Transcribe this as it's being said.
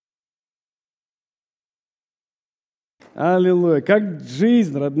Аллилуйя. Как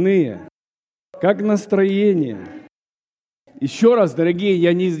жизнь, родные. Как настроение. Еще раз, дорогие,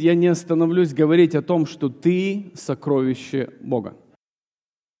 я не остановлюсь говорить о том, что ты сокровище Бога.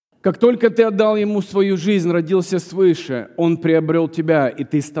 Как только ты отдал Ему свою жизнь, родился свыше, Он приобрел тебя, и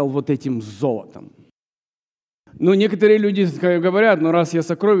ты стал вот этим золотом. Но некоторые люди говорят, ну раз я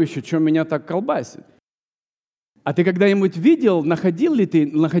сокровище, что меня так колбасит? А ты когда-нибудь видел ли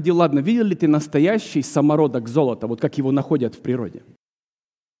ты настоящий самородок золота, вот как его находят в природе?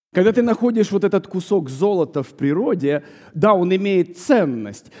 Когда ты находишь вот этот кусок золота в природе, да, он имеет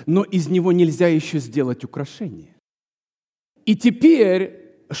ценность, но из него нельзя еще сделать украшение. И теперь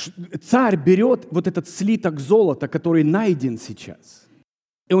царь берет вот этот слиток золота, который найден сейчас,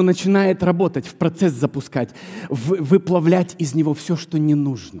 и он начинает работать, в процесс запускать, выплавлять из него все, что не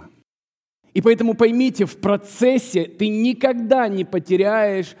нужно. И поэтому поймите, в процессе ты никогда не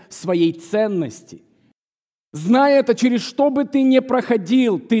потеряешь своей ценности. Зная это, через что бы ты ни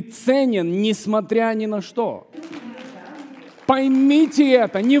проходил, ты ценен, несмотря ни на что. Поймите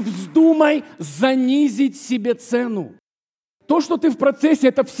это, не вздумай занизить себе цену. То, что ты в процессе,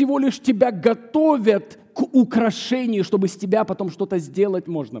 это всего лишь тебя готовят к украшению, чтобы с тебя потом что-то сделать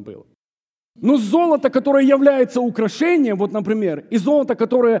можно было. Но золото, которое является украшением, вот, например, и золото,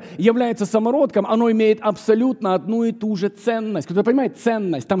 которое является самородком, оно имеет абсолютно одну и ту же ценность. Кто-то понимает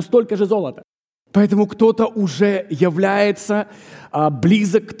ценность, там столько же золота. Поэтому кто-то уже является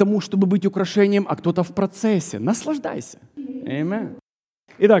близок к тому, чтобы быть украшением, а кто-то в процессе. Наслаждайся. Аминь.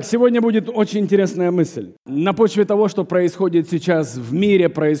 Итак, сегодня будет очень интересная мысль. На почве того, что происходит сейчас в мире,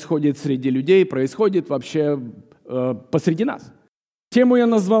 происходит среди людей, происходит вообще посреди нас. Тему я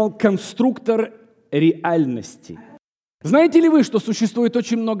назвал «Конструктор реальности». Знаете ли вы, что существует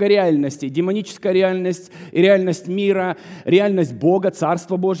очень много реальностей? Демоническая реальность, и реальность мира, реальность Бога,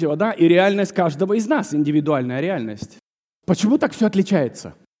 Царства Божьего, да, и реальность каждого из нас, индивидуальная реальность. Почему так все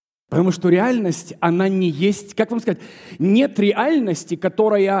отличается? Потому что реальность, она не есть, как вам сказать, нет реальности,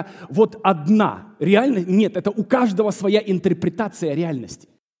 которая вот одна. Реальность, нет, это у каждого своя интерпретация реальности.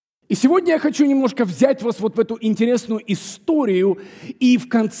 И сегодня я хочу немножко взять вас вот в эту интересную историю, и в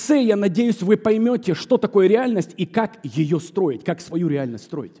конце, я надеюсь, вы поймете, что такое реальность и как ее строить, как свою реальность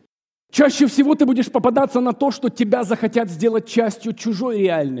строить. Чаще всего ты будешь попадаться на то, что тебя захотят сделать частью чужой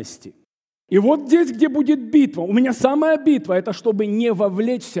реальности. И вот здесь, где будет битва, у меня самая битва, это чтобы не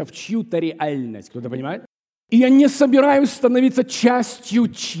вовлечься в чью-то реальность. Кто-то понимает? И я не собираюсь становиться частью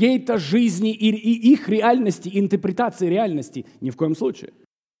чьей-то жизни и их реальности, интерпретации реальности. Ни в коем случае.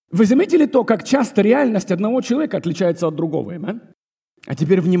 Вы заметили то, как часто реальность одного человека отличается от другого? А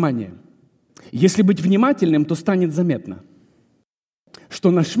теперь внимание. Если быть внимательным, то станет заметно,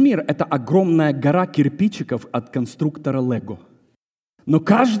 что наш мир – это огромная гора кирпичиков от конструктора Лего. Но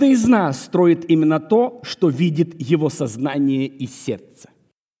каждый из нас строит именно то, что видит его сознание и сердце.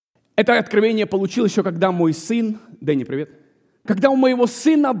 Это откровение получил еще, когда мой сын… Дэнни, привет. Когда у моего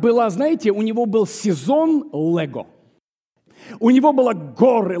сына была, знаете, у него был сезон Лего. У него было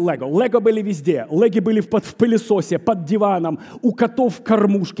горы Лего. Лего были везде. Лего были в пылесосе, под диваном, у котов в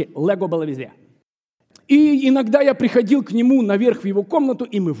кормушке. Лего было везде. И иногда я приходил к нему наверх в его комнату,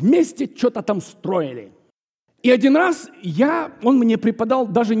 и мы вместе что-то там строили. И один раз он мне преподал,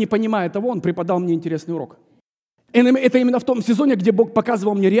 даже не понимая того, он преподал мне интересный урок. Это именно в том сезоне, где Бог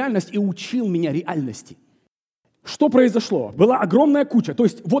показывал мне реальность и учил меня реальности. Что произошло? Была огромная куча. То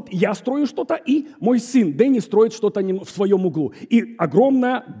есть вот я строю что-то, и мой сын Дэнни строит что-то в своем углу. И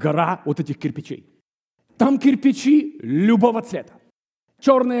огромная гора вот этих кирпичей. Там кирпичи любого цвета.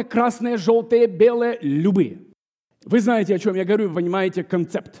 Черные, красные, желтые, белые, любые. Вы знаете, о чем я говорю, вы понимаете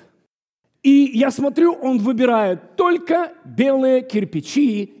концепт. И я смотрю, он выбирает только белые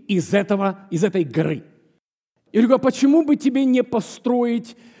кирпичи из этой горы. Я говорю, а почему бы тебе не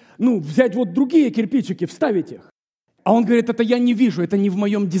построить, взять вот другие кирпичики, вставить их? А он говорит, это я не вижу, это не в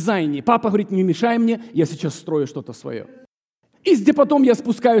моем дизайне. Папа говорит, не мешай мне, я сейчас строю что-то свое. И потом я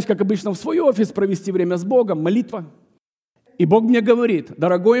спускаюсь, как обычно, в свой офис, провести время с Богом, молитва. И Бог мне говорит,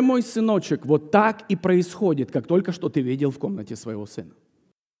 дорогой мой сыночек, вот так и происходит, как только что ты видел в комнате своего сына.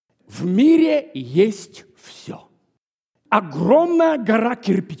 В мире есть все. Огромная гора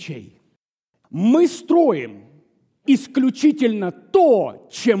кирпичей. Мы строим исключительно то,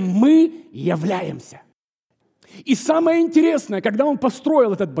 чем мы являемся. И самое интересное, когда он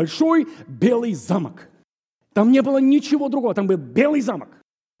построил этот большой белый замок, там не было ничего другого, там был белый замок.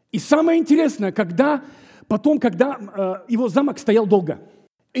 И самое интересное, когда его замок стоял долго,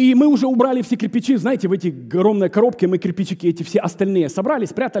 и мы уже убрали все кирпичи, знаете, в эти огромные коробки, мы кирпичики эти все остальные собрали,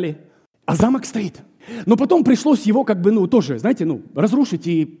 спрятали, а замок стоит. Но потом пришлось его тоже, знаете, разрушить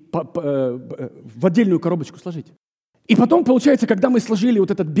и в отдельную коробочку сложить. И потом, получается, когда мы сложили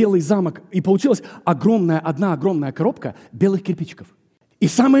вот этот белый замок, и получилась одна огромная коробка белых кирпичиков. И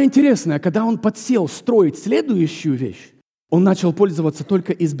самое интересное, когда он подсел строить следующую вещь, он начал пользоваться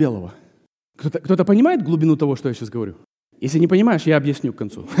только из белого. Кто-то понимает глубину того, что я сейчас говорю? Если не понимаешь, я объясню к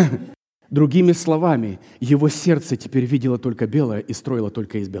концу. Другими словами, его сердце теперь видело только белое и строило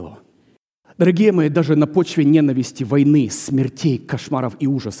только из белого. Дорогие мои, даже на почве ненависти, войны, смертей, кошмаров и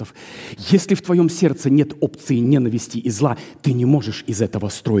ужасов, если в твоем сердце нет опции ненависти и зла, ты не можешь из этого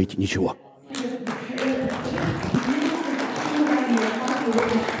строить ничего.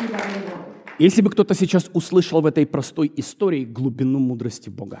 Если бы кто-то сейчас услышал в этой простой истории глубину мудрости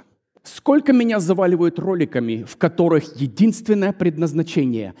Бога. Сколько меня заваливают роликами, в которых единственное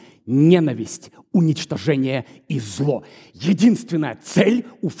предназначение – ненависть, уничтожение и зло. Единственная цель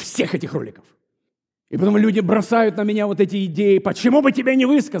у всех этих роликов. И потом люди бросают на меня вот эти идеи, почему бы тебе не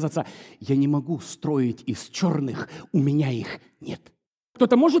высказаться? Я не могу строить из черных, у меня их нет.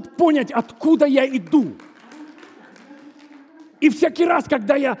 Кто-то может понять, откуда я иду? И всякий раз,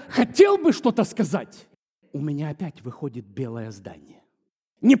 когда я хотел бы что-то сказать, у меня опять выходит белое здание.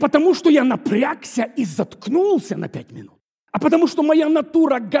 Не потому, что я напрягся и заткнулся на 5 минут, а потому, что моя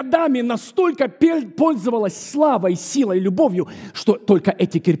натура годами настолько пользовалась славой, силой, любовью, что только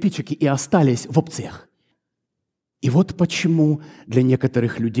эти кирпичики и остались в опциях. И вот почему для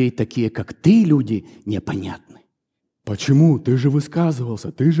некоторых людей, такие как ты, люди, непонятны. Почему? Ты же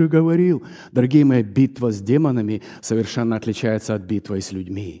высказывался, ты же говорил. Дорогие мои, битва с демонами совершенно отличается от битвы с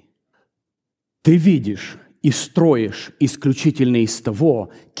людьми. Ты видишь и строишь исключительно из того,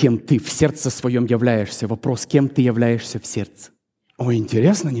 кем ты в сердце своем являешься. Вопрос, кем ты являешься в сердце. Ой,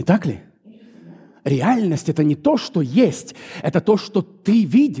 интересно, не так ли? Реальность – это не то, что есть, это то, что ты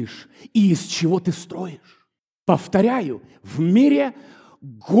видишь и из чего ты строишь. Повторяю, в мире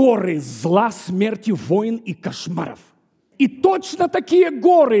горы зла, смерти, войн и кошмаров. И точно такие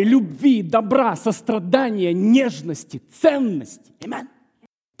горы любви, добра, сострадания, нежности, ценности. Аминь.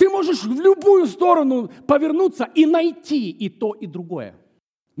 Ты можешь в любую сторону повернуться и найти и то, и другое.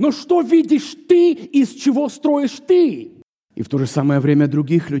 Но что видишь ты, из чего строишь ты? И в то же самое время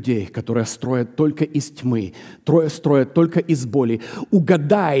других людей, которые строят только из тьмы, строят только из боли.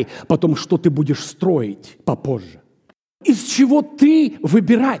 Угадай потом, что ты будешь строить попозже. Из чего ты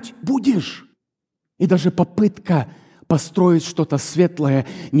выбирать будешь? И даже попытка построить что-то светлое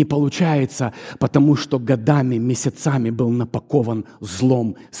не получается, потому что годами, месяцами был напакован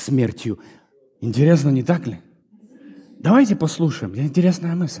злом, смертью. Интересно, не так ли? Давайте послушаем.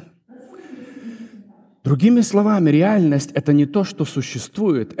 Интересная мысль. Другими словами, реальность – это не то, что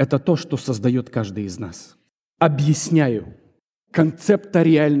существует, это то, что создает каждый из нас. Объясняю. Концепта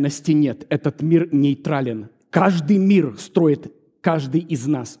реальности нет. Этот мир нейтрален. Каждый мир строит каждый из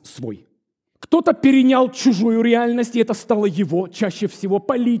нас свой. Кто-то перенял чужую реальность, и это стало его, чаще всего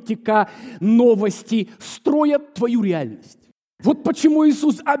политика, новости, строят твою реальность. Вот почему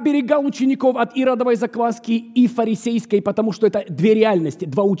Иисус оберегал учеников от иродовой закваски и фарисейской, потому что это две реальности,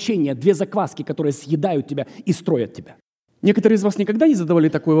 два учения, две закваски, которые съедают тебя и строят тебя. Некоторые из вас никогда не задавали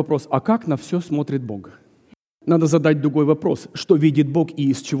такой вопрос, а как на все смотрит Бог? Надо задать другой вопрос, что видит Бог и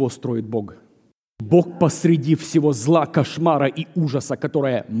из чего строит Бог? Бог посреди всего зла, кошмара и ужаса,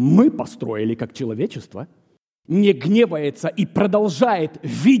 которое мы построили как человечество, не гневается и продолжает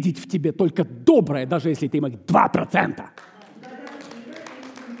видеть в тебе только доброе, даже если ты имеешь 2%.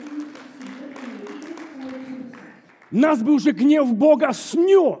 Нас бы уже гнев Бога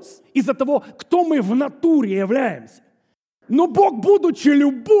снес из-за того, кто мы в натуре являемся. Но Бог, будучи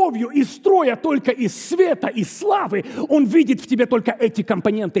любовью и строя только из света и славы, Он видит в тебе только эти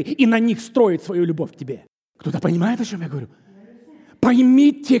компоненты и на них строит свою любовь к тебе. Кто-то понимает, о чем я говорю?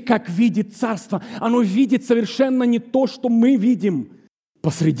 Поймите, как видит Царство. Оно видит совершенно не то, что мы видим.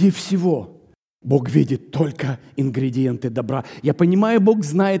 Посреди всего Бог видит только ингредиенты добра. Я понимаю, Бог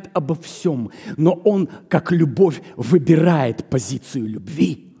знает обо всем, но Он, как любовь, выбирает позицию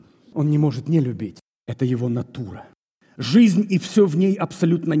любви. Он не может не любить. Это Его натура. Жизнь и все в ней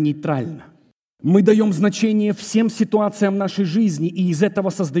абсолютно нейтрально. Мы даем значение всем ситуациям нашей жизни и из этого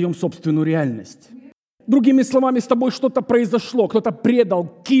создаем собственную реальность. Другими словами, с тобой что-то произошло, кто-то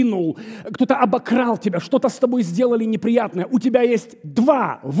предал, кинул, кто-то обокрал тебя, что-то с тобой сделали неприятное. У тебя есть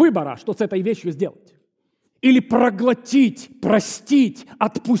два выбора, что с этой вещью сделать. Или проглотить, простить,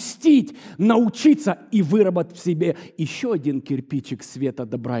 отпустить, научиться и выработать в себе еще один кирпичик света,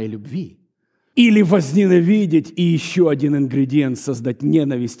 добра и любви. Или возненавидеть и еще один ингредиент создать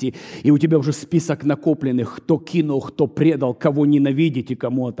ненависти. И у тебя уже список накопленных, кто кинул, кто предал, кого ненавидеть и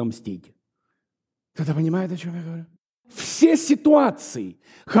кому отомстить. Кто-то понимает, о чем я говорю? Все ситуации,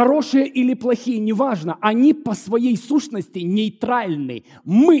 хорошие или плохие, неважно, они по своей сущности нейтральны.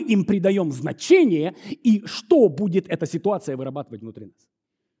 Мы им придаем значение, и что будет эта ситуация вырабатывать внутри нас?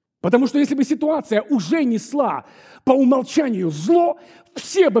 Потому что если бы ситуация уже несла по умолчанию зло,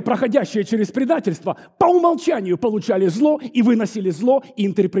 все бы, проходящие через предательство, по умолчанию получали зло и выносили зло и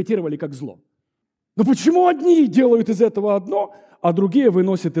интерпретировали как зло. Но почему одни делают из этого одно, а другие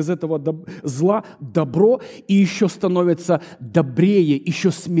выносят из этого зла добро и еще становятся добрее,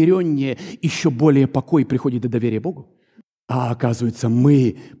 еще смиреннее, еще более покой приходит и доверие Богу? А оказывается,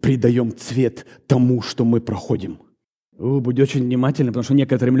 мы придаем цвет тому, что мы проходим. Будь очень внимательным, потому что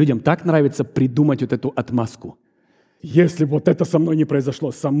некоторым людям так нравится придумать вот эту отмазку. Если вот это со мной не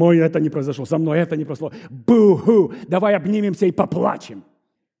произошло, со мной это не произошло, со мной это не произошло, бу-ху, давай обнимемся и поплачем.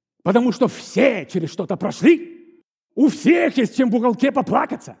 Потому что все через что-то прошли. У всех есть чем в уголке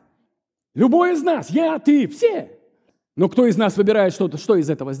поплакаться. Любой из нас, я, ты, все. Но кто из нас выбирает что из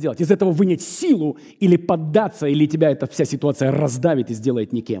этого сделать? Из этого вынять силу или поддаться, или тебя эта вся ситуация раздавит и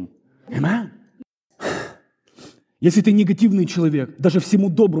сделает никем? Аминь. Если ты негативный человек, даже всему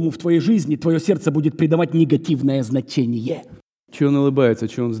доброму в твоей жизни твое сердце будет придавать негативное значение. Че он улыбается,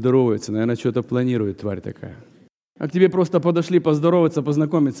 че он здоровается? Наверное, что-то планирует, тварь такая. А к тебе просто подошли поздороваться,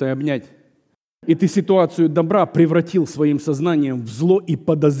 познакомиться и обнять. И ты ситуацию добра превратил своим сознанием в зло и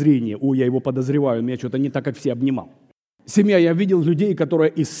подозрение. Я его подозреваю, меня что-то не так, как все обнимал. Семья, я видел людей,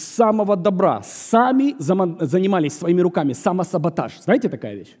 которые из самого добра сами занимались своими руками, самосаботаж. Знаете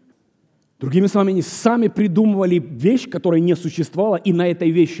такая вещь? Другими словами, они сами придумывали вещь, которая не существовала, и на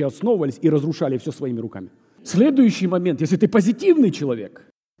этой вещи основывались и разрушали все своими руками. Следующий момент, если ты позитивный человек,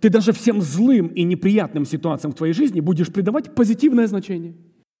 ты даже всем злым и неприятным ситуациям в твоей жизни будешь придавать позитивное значение.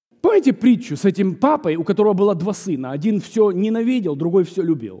 Помните притчу с этим папой, у которого было 2 сына? Один все ненавидел, другой все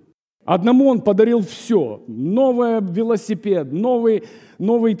любил. Одному он подарил все. Новый велосипед, новый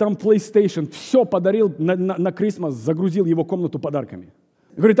там PlayStation. Все подарил на Крисмас, загрузил его комнату подарками.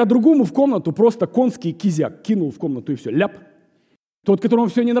 Говорит, а другому в комнату просто конский кизяк кинул в комнату и все, ляп. Тот, которому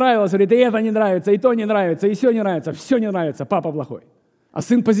все не нравилось, говорит, и это не нравится, и то не нравится, и все не нравится, папа плохой. А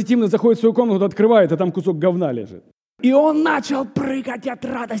сын позитивно заходит в свою комнату, открывает, а там кусок говна лежит. И он начал прыгать от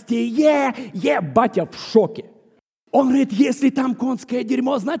радости, батя в шоке. Он говорит, если там конское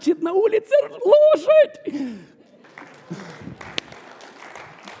дерьмо, значит на улице лошадь.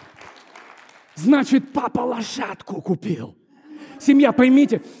 Значит, папа лошадку купил. Семья,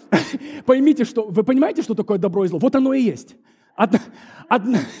 поймите, что вы понимаете, что такое добро и зло? Вот оно и есть.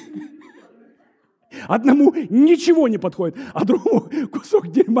 Одному ничего не подходит, а другому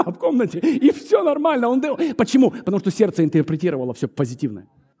кусок дерьма в комнате, и все нормально. Он делал. Почему? Потому что сердце интерпретировало все позитивное.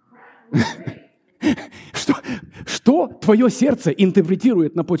 Что твое сердце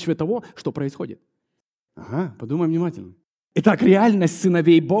интерпретирует на почве того, что происходит? Ага, подумай внимательно. Итак, реальность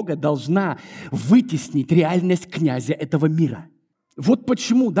сыновей Бога должна вытеснить реальность князя этого мира. Вот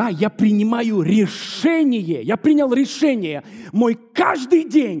почему, я принимаю решение, я принял решение, мой каждый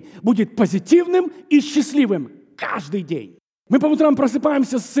день будет позитивным и счастливым. Каждый день. Мы по утрам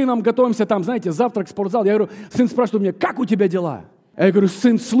просыпаемся с сыном, готовимся там, знаете, завтрак, спортзал. Я говорю, сын спрашивает меня, как у тебя дела? Я говорю,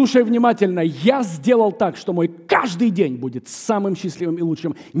 сын, слушай внимательно, я сделал так, что мой каждый день будет самым счастливым и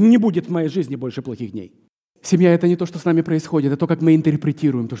лучшим. Не будет в моей жизни больше плохих дней. Семья – это не то, что с нами происходит, это то, как мы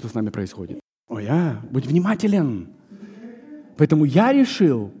интерпретируем то, что с нами происходит. Будь внимателен. Поэтому я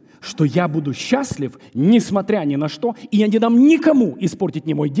решил, что я буду счастлив, несмотря ни на что, и я не дам никому испортить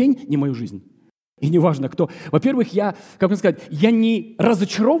ни мой день, ни мою жизнь. И неважно кто. Во-первых, я не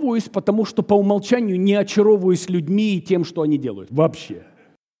разочаровываюсь, потому что по умолчанию не очаровываюсь людьми и тем, что они делают. Вообще.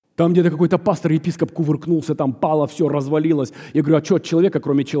 Там где-то какой-то пастор, епископ кувыркнулся, там пало, все развалилось. Я говорю, а что от человека,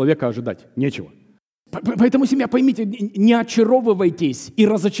 кроме человека, ожидать? Нечего. Поэтому, семья, поймите, не очаровывайтесь, и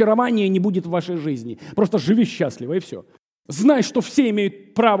разочарования не будет в вашей жизни. Просто живи счастливо, и все. Знай, что все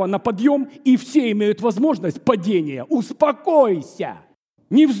имеют право на подъем, и все имеют возможность падения. Успокойся.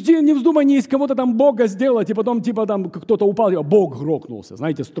 Не вздумай не из кого-то там Бога сделать, и потом там кто-то упал, и Бог грохнулся,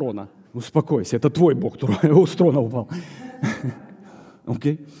 знаете, с трона. Успокойся, это твой Бог с трона упал.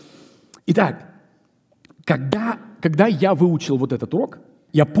 Окей? Итак, когда я выучил вот этот урок,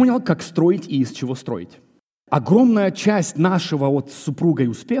 я понял, как строить и из чего строить. Огромная часть нашего с супругой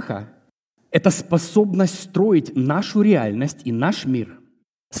успеха – это способность строить нашу реальность и наш мир.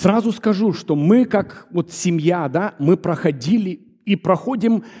 Сразу скажу, что мы, как семья, мы проходили и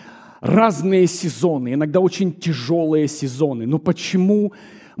проходим разные сезоны, иногда очень тяжелые сезоны. Но почему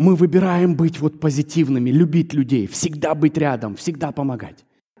мы выбираем быть позитивными, любить людей, всегда быть рядом, всегда помогать?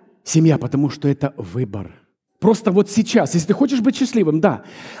 Семья, потому что это выбор. Просто сейчас, если ты хочешь быть счастливым,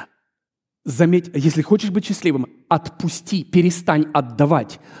 Заметь, если хочешь быть счастливым, отпусти, перестань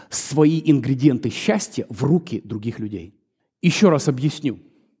отдавать свои ингредиенты счастья в руки других людей. Еще раз объясню.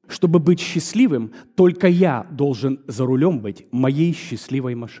 Чтобы быть счастливым, только я должен за рулем быть моей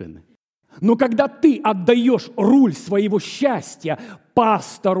счастливой машины. Но когда ты отдаешь руль своего счастья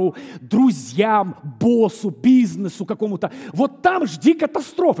пастору, друзьям, боссу, бизнесу какому-то, вот там жди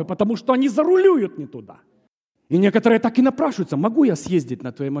катастрофы, потому что они зарулюют не туда. И некоторые так и напрашиваются: могу я съездить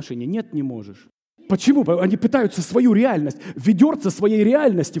на твоей машине? Нет, не можешь. Почему? Они пытаются свою реальность, ведерца своей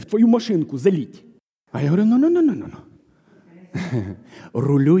реальности в твою машинку залить. А я говорю: ну.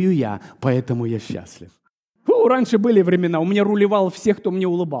 Рулюю я, поэтому я счастлив. Раньше были времена, у меня рулевал всех, кто мне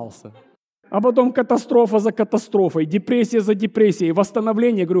улыбался. А потом катастрофа за катастрофой, депрессия за депрессией,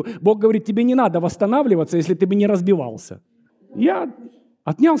 восстановление. Говорю, Бог говорит, тебе не надо восстанавливаться, если ты бы не разбивался. Я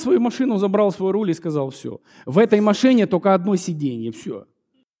отнял свою машину, забрал свой руль и сказал: все. В этой машине только одно сиденье, все.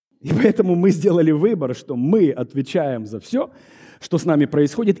 И поэтому мы сделали выбор, что мы отвечаем за все, что с нами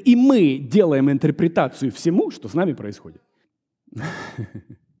происходит, и мы делаем интерпретацию всему, что с нами происходит.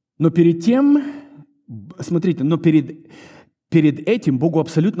 Но перед тем, смотрите, перед этим Богу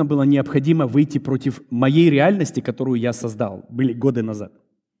абсолютно было необходимо выйти против моей реальности, которую я создал, были годы назад.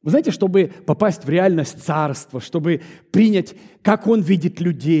 Вы знаете, чтобы попасть в реальность царства, чтобы принять, как Он видит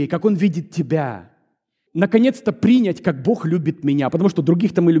людей, как Он видит тебя, наконец-то принять, как Бог любит меня, потому что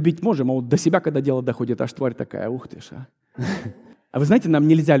других-то мы любить можем, а вот до себя, когда дело доходит, аж тварь такая, ух ты ж, а. А вы знаете, нам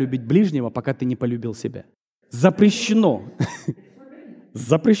нельзя любить ближнего, пока ты не полюбил себя. Запрещено.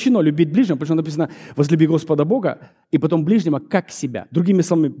 Запрещено любить ближнего, потому что написано: возлюби Господа Бога, и потом ближнего как себя. Другими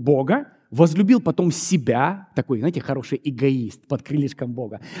словами, Бога возлюбил, потом себя, такой, знаете, хороший эгоист под крылышком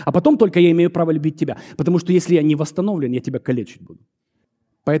Бога. А потом только я имею право любить тебя, потому что если я не восстановлен, я тебя калечить буду.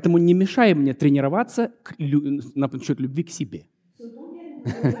 Поэтому не мешай мне тренироваться насчет любви к себе.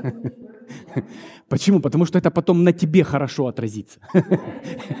 Почему? Потому что это потом на тебе хорошо отразится.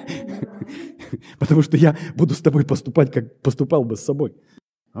 Потому что я буду с тобой поступать, как поступал бы с собой.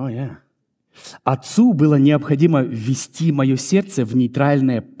 Отцу было необходимо ввести мое сердце в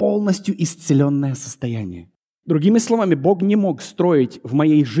нейтральное, полностью исцеленное состояние. Другими словами, Бог не мог строить в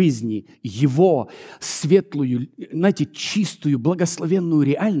моей жизни Его светлую, знаете, чистую, благословенную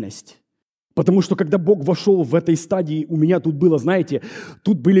реальность. Потому что когда Бог вошел в этой стадии, у меня тут было, знаете,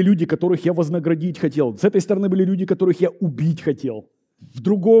 тут были люди, которых я вознаградить хотел. С этой стороны были люди, которых я убить хотел. В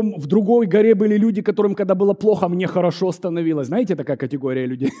другой горе были люди, которым, когда было плохо, мне хорошо становилось. Знаете, такая категория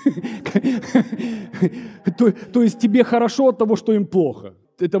людей? То есть тебе хорошо от того, что им плохо.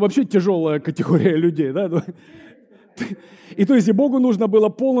 Это вообще тяжелая категория людей, да? И то есть и Богу нужно было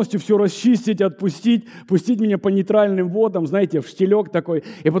полностью все расчистить, отпустить, пустить меня по нейтральным водам, знаете, в штилек такой.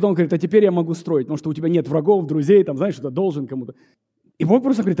 И потом говорит: а теперь я могу строить, потому что у тебя нет врагов, друзей, там, знаешь, что-то должен кому-то. И Бог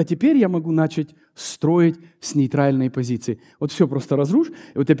просто говорит: а теперь я могу начать строить с нейтральной позиции. Вот все просто разрушь,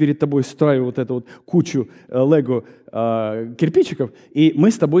 и вот я перед тобой ставлю вот эту вот кучу лего кирпичиков, и мы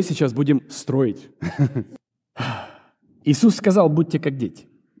с тобой сейчас будем строить. Иисус сказал: будьте как дети.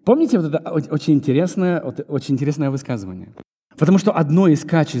 Помните вот это очень интересное высказывание? Потому что одно из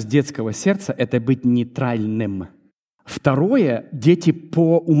качеств детского сердца – это быть нейтральным. Второе – дети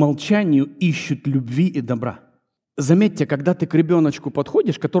по умолчанию ищут любви и добра. Заметьте, когда ты к ребеночку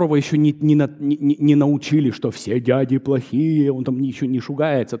подходишь, которого еще не научили, что все дяди плохие, он там еще не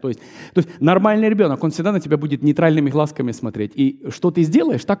шугается. То есть нормальный ребенок, он всегда на тебя будет нейтральными глазками смотреть. И что ты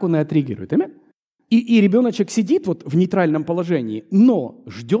сделаешь, так он и отреагирует. Аминь? И ребеночек сидит вот в нейтральном положении, но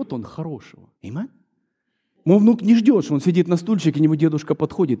ждет он хорошего. Аминь? Мой внук не ждет, что он сидит на стульчике, к нему дедушка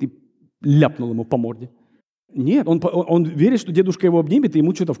подходит и ляпнул ему по морде. Нет, он верит, что дедушка его обнимет и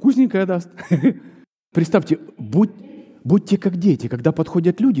ему что-то вкусненькое даст. Представьте, будьте как дети, когда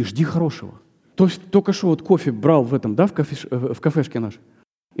подходят люди, жди хорошего. То есть только что вот кофе брал в этом, да, в кафешке наш.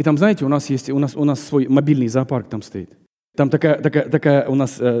 И там, знаете, у нас свой мобильный зоопарк там стоит. Там такая у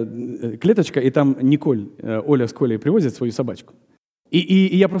нас клеточка, и там Николь, Оля с Колей привозят свою собачку.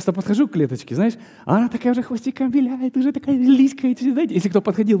 И я просто подхожу к клеточке, знаешь, а она такая уже хвостиком виляет, уже такая лискает, знаете. Если кто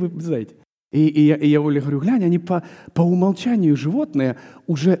подходил, вы знаете. И я Оле говорю: глянь, они по умолчанию животные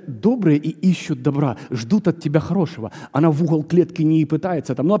уже добрые и ищут добра, ждут от тебя хорошего. Она в угол клетки не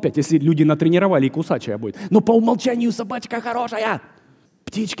пытается, там, ну опять, если люди натренировали, и кусачая будет. Но по умолчанию собачка хорошая.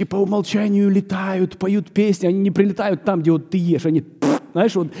 Птички по умолчанию летают, поют песни, они не прилетают там, где вот ты ешь, они,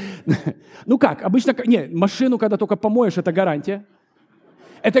 знаешь, вот. Ну как, обычно, машину, когда только помоешь, это гарантия.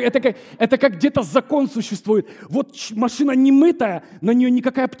 Это как где-то закон существует. Вот машина не мытая, на нее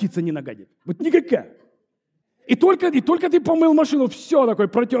никакая птица не нагадит. Вот никакая. И только ты помыл машину, все такое,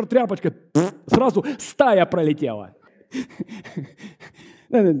 протер тряпочкой, сразу стая пролетела.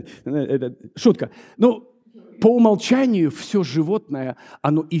 Шутка. Ну, по умолчанию все животное,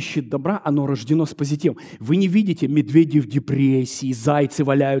 оно ищет добра, оно рождено с позитивом. Вы не видите медведи в депрессии, зайцы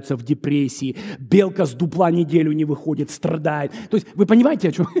валяются в депрессии, белка с дупла неделю не выходит, страдает. То есть вы понимаете,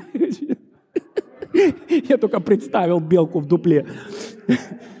 о чем? Я только представил белку в дупле.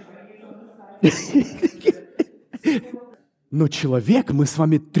 Но человек, мы с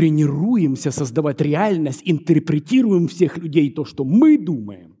вами тренируемся создавать реальность, интерпретируем всех людей то, что мы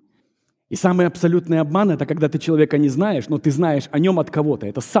думаем. И самый абсолютный обман – это когда ты человека не знаешь, но ты знаешь о нем от кого-то.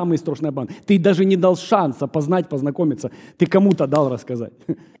 Это самый страшный обман. Ты даже не дал шанса познать, познакомиться. Ты кому-то дал рассказать.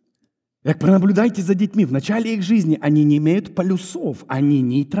 Так пронаблюдайте за детьми. В начале их жизни они не имеют полюсов, они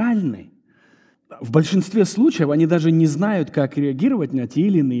нейтральны. В большинстве случаев они даже не знают, как реагировать на те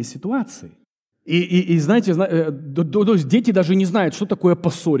или иные ситуации. И знаете, то есть дети даже не знают, что такое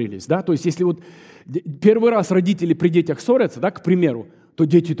поссорились. Да? То есть если вот первый раз родители при детях ссорятся, да, к примеру, то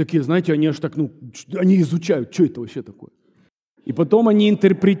дети такие, знаете, они аж так, они изучают, что это вообще такое. И потом они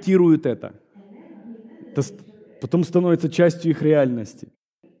интерпретируют это. Это потом становится частью их реальности.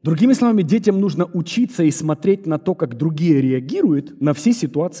 Другими словами, детям нужно учиться и смотреть на то, как другие реагируют на все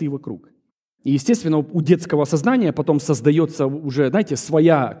ситуации вокруг. И, естественно, у детского сознания потом создается уже, знаете,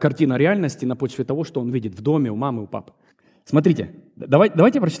 своя картина реальности на почве того, что он видит в доме, у мамы, у папы. Смотрите,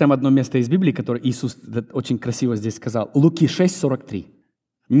 давайте прочитаем одно место из Библии, которое Иисус очень красиво здесь сказал. Луки 6:43.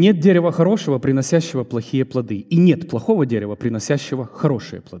 «Нет дерева хорошего, приносящего плохие плоды, и нет плохого дерева, приносящего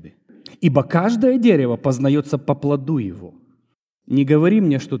хорошие плоды. Ибо каждое дерево познается по плоду его. Не говори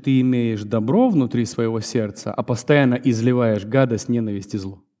мне, что ты имеешь добро внутри своего сердца, а постоянно изливаешь гадость, ненависть и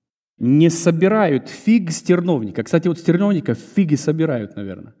зло. Не собирают фиг с терновника». Кстати, вот с терновника фиги собирают,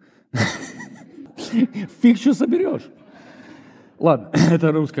 наверное. Фиг что соберешь? Ладно,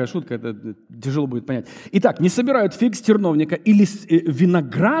 это русская шутка, это тяжело будет понять. Итак, не собирают фиг с терновника или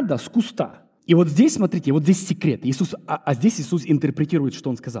винограда с куста. И вот здесь, смотрите, вот здесь секрет. Здесь Иисус интерпретирует,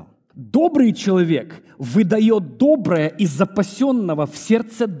 что Он сказал. Добрый человек выдает доброе из запасенного в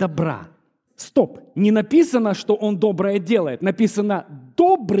сердце добра. Стоп, не написано, что он доброе делает. Написано,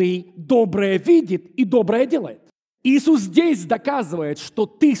 добрый доброе видит и доброе делает. Иисус здесь доказывает, что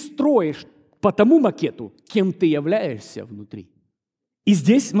ты строишь по тому макету, кем ты являешься внутри. И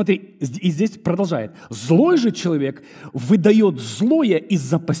здесь, смотри, и здесь продолжает. Злой же человек выдает злое из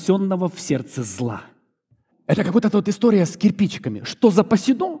запасенного в сердце зла. Это какая-то вот история с кирпичиками. Что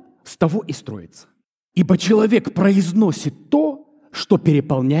запасено, с того и строится. Ибо человек произносит то, что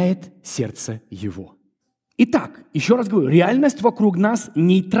переполняет сердце его. Итак, еще раз говорю, реальность вокруг нас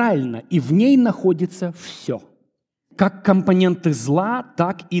нейтральна, и в ней находится все. Как компоненты зла,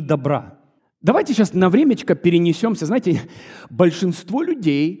 так и добра. Давайте сейчас на времечко перенесемся. Знаете, большинство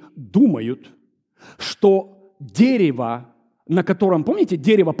людей думают, что дерево, на котором, помните,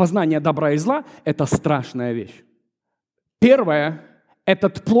 дерево познания добра и зла, это страшная вещь. Первое,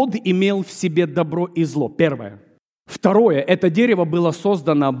 этот плод имел в себе добро и зло. Первое. Второе, это дерево было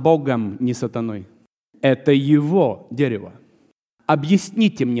создано Богом, не сатаной. Это его дерево.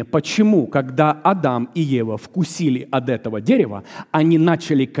 Объясните мне, почему, когда Адам и Ева вкусили от этого дерева, они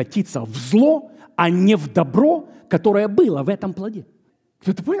начали катиться в зло, а не в добро, которое было в этом плоде?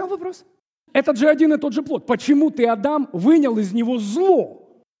 Кто-то понял вопрос? Это же один и тот же плод. Почему ты, Адам, вынял из него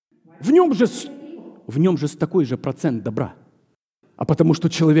зло? В нем же такой же процент добра. А потому что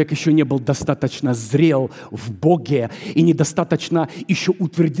человек еще не был достаточно зрел в Боге и недостаточно еще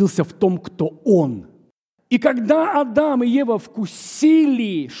утвердился в том, кто Он. И когда Адам и Ева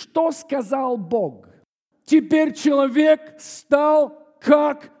вкусили, что сказал Бог? Теперь человек стал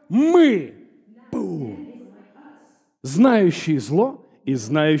как мы. Бум. Знающий зло и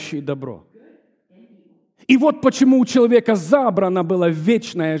знающий добро. И вот почему у человека забрана была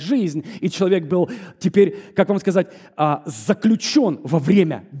вечная жизнь, и человек был теперь, как вам сказать, заключен во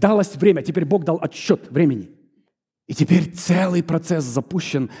время, далось время, теперь Бог дал отсчет времени. И теперь целый процесс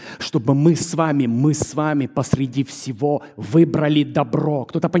запущен, чтобы мы с вами посреди всего выбрали добро.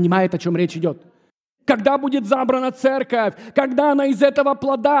 Кто-то понимает, о чем речь идет? Когда будет забрана церковь, когда она из этого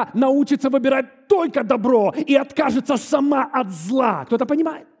плода научится выбирать только добро и откажется сама от зла. Кто-то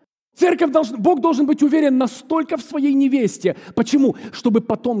понимает? Бог должен быть уверен настолько в своей невесте. Почему? Чтобы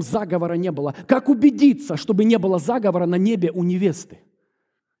потом заговора не было. Как убедиться, чтобы не было заговора на небе у невесты?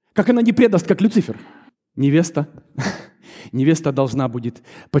 Как она не предаст, как Люцифер? Невеста должна будет...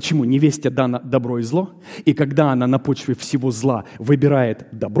 Почему? Невесте дано добро и зло. И когда она на почве всего зла выбирает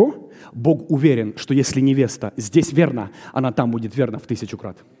добро, Бог уверен, что если невеста здесь верна, она там будет верна в 1000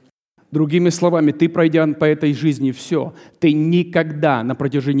 крат. Другими словами, ты, пройдя по этой жизни все, ты никогда на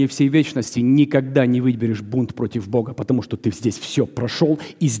протяжении всей вечности никогда не выберешь бунт против Бога, потому что ты здесь все прошел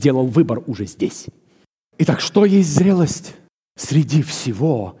и сделал выбор уже здесь. Итак, что есть зрелость? Среди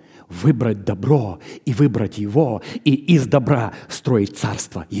всего выбрать добро и выбрать его, и из добра строить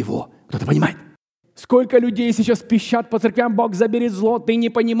царство его. Кто-то понимает? Сколько людей сейчас пищат по церквям: Бог, забери зло. Ты не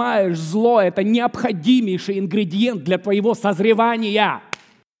понимаешь, зло – это необходимейший ингредиент для твоего созревания.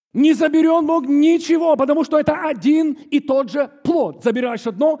 Не заберет Бог ничего, потому что это один и тот же плод. Забираешь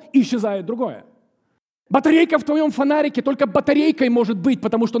одно, исчезает другое. Батарейка в твоем фонарике только батарейкой может быть,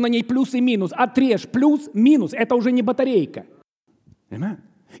 потому что на ней плюс и минус. Отрежь плюс, минус – это уже не батарейка. Amen.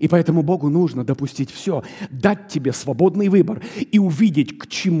 И поэтому Богу нужно допустить все, дать тебе свободный выбор и увидеть, к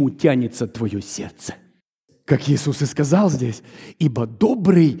чему тянется твое сердце. Как Иисус и сказал здесь: «Ибо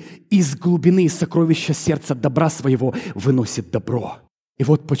добрый из глубины сокровища сердца добра своего выносит добро». И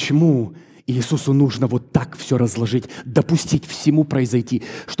вот почему Иисусу нужно вот так все разложить, допустить всему произойти,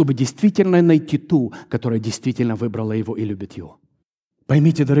 чтобы действительно найти ту, которая действительно выбрала Его и любит Его.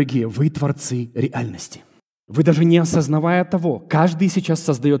 Поймите, дорогие, вы творцы реальности. Вы даже не осознавая того, каждый сейчас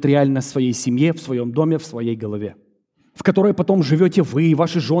создает реальность в своей семье, в своем доме, в своей голове, в которой потом живете вы,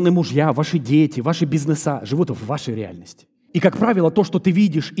 ваши жены, мужья, ваши дети, ваши бизнеса живут в вашей реальности. И, как правило, то, что ты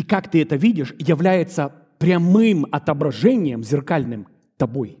видишь и как ты это видишь, является прямым отображением зеркальным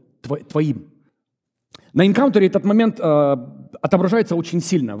тобой, твоим. На энкаунтере этот момент отображается очень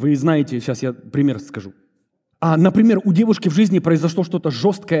сильно. Вы знаете, сейчас я пример скажу. Например, у девушки в жизни произошло что-то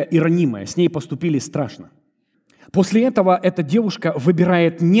жесткое и ранимое, с ней поступили страшно. После этого эта девушка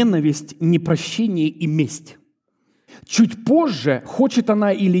выбирает ненависть, непрощение и месть. Чуть позже, хочет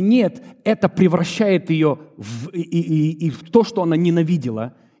она или нет, это превращает ее в то, что она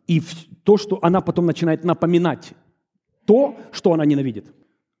ненавидела, и в то, что она потом начинает напоминать то, что она ненавидит.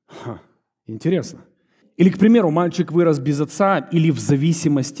 Интересно. Или, к примеру, мальчик вырос без отца, или в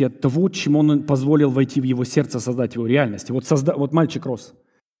зависимости от того, чему он позволил войти в его сердце, создать его реальность. Вот мальчик рос.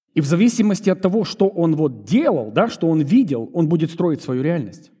 И в зависимости от того, что он делал, что он видел, он будет строить свою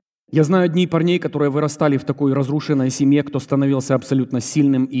реальность. Я знаю одних парней, которые вырастали в такой разрушенной семье, кто становился абсолютно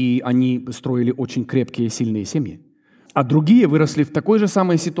сильным, и они строили очень крепкие, сильные семьи. А другие выросли в такой же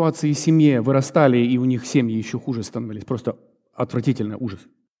самой ситуации семье, вырастали, и у них семьи еще хуже становились. Просто отвратительный ужас.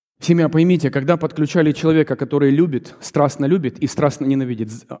 Семья, поймите, когда подключали человека, который любит и страстно ненавидит,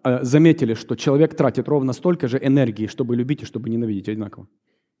 заметили, что человек тратит ровно столько же энергии, чтобы любить и чтобы ненавидеть одинаково.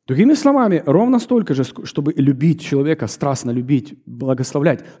 Другими словами, ровно столько же, чтобы любить человека, страстно любить,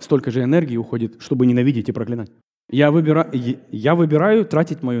 благословлять, столько же энергии уходит, чтобы ненавидеть и проклинать. Я выбираю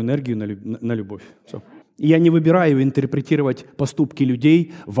тратить мою энергию на любовь. Все. И я не выбираю интерпретировать поступки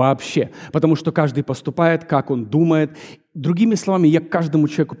людей вообще, потому что каждый поступает, как он думает. Другими словами, я к каждому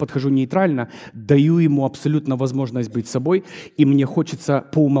человеку подхожу нейтрально, даю ему абсолютно возможность быть собой, и мне хочется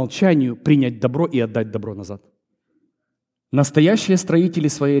по умолчанию принять добро и отдать добро назад. Настоящие строители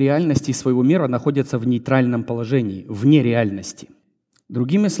своей реальности и своего мира находятся в нейтральном положении, вне реальности.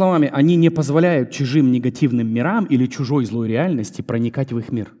 Другими словами, они не позволяют чужим негативным мирам или чужой злой реальности проникать в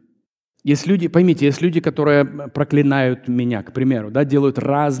их мир. Есть люди, поймите, есть люди, которые проклинают меня, к примеру, делают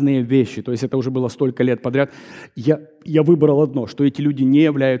разные вещи. То есть это уже было столько лет подряд. Я выбрал одно, что эти люди не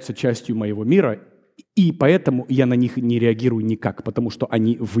являются частью моего мира, и поэтому я на них не реагирую никак, потому что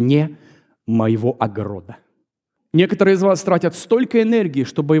они вне моего огорода. Некоторые из вас тратят столько энергии,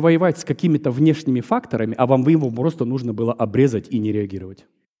 чтобы воевать с какими-то внешними факторами, а вам его просто нужно было обрезать и не реагировать.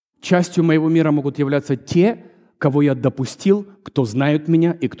 Частью моего мира могут являться те, кого я допустил, кто знает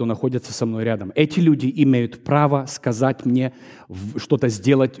меня и кто находится со мной рядом. Эти люди имеют право сказать мне, что-то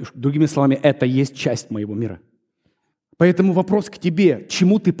сделать. Другими словами, это есть часть моего мира. Поэтому вопрос к тебе: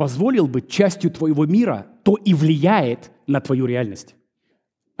 чему ты позволил быть частью твоего мира, то и влияет на твою реальность.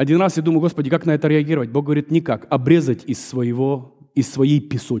 Один раз я думаю: Господи, как на это реагировать? Бог говорит: никак, обрезать из своей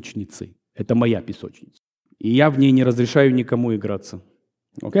песочницы. Это моя песочница. И я в ней не разрешаю никому играться.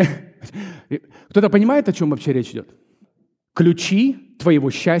 Окей? Кто-то понимает, о чем вообще речь идет? Ключи твоего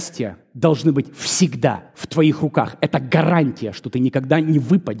счастья должны быть всегда в твоих руках. Это гарантия, что ты никогда не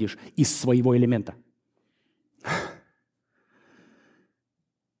выпадешь из своего элемента.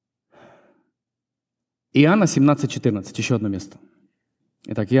 Иоанна 17:14, еще одно место.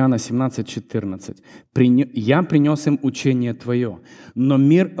 Итак, Иоанна 17:14. «Я принес им учение Твое, но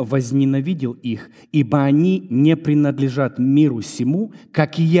мир возненавидел их, ибо они не принадлежат миру сему,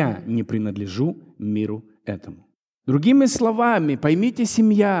 как и я не принадлежу миру этому». Другими словами, поймите,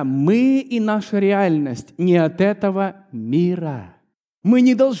 семья, мы и наша реальность не от этого мира. Мы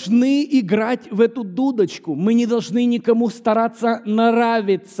не должны играть в эту дудочку. Мы не должны никому стараться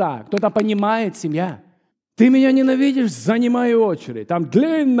нравиться. Кто-то понимает, семья? Ты меня ненавидишь, занимай очередь. Там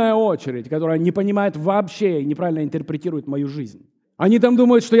длинная очередь, которая не понимает вообще и неправильно интерпретирует мою жизнь. Они там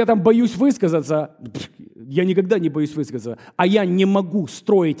думают, что я там боюсь высказаться. Я никогда не боюсь высказаться. А я не могу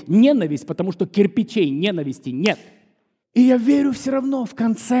строить ненависть, потому что кирпичей ненависти нет. И я верю все равно, в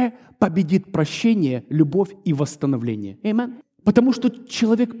конце победит прощение, любовь и восстановление. Аминь. Потому что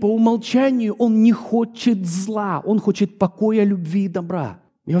человек по умолчанию, он не хочет зла, он хочет покоя, любви и добра.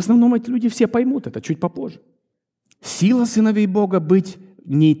 И в основном эти люди все поймут это чуть попозже. Сила сыновей Бога быть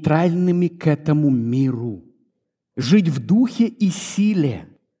нейтральными к этому миру. Жить в духе и силе,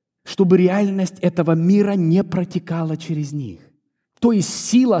 чтобы реальность этого мира не протекала через них. То есть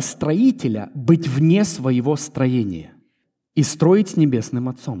сила строителя быть вне своего строения и строить с Небесным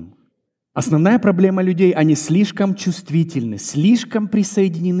Отцом. Основная проблема людей, они слишком чувствительны, слишком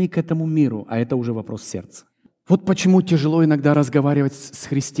присоединены к этому миру, а это уже вопрос сердца. Вот почему тяжело иногда разговаривать с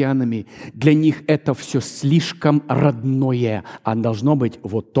христианами. Для них это все слишком родное, а должно быть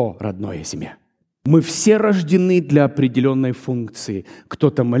вот то родное семья. Мы все рождены для определенной функции.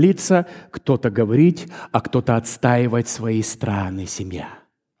 Кто-то молиться, кто-то говорить, а кто-то отстаивать свои страны, семья.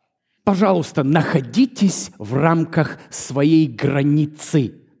 Пожалуйста, находитесь в рамках своей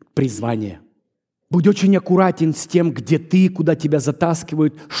границы призвания. Будь очень аккуратен с тем, где ты, куда тебя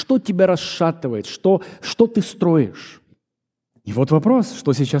затаскивают, что тебя расшатывает, что ты строишь. И вот вопрос,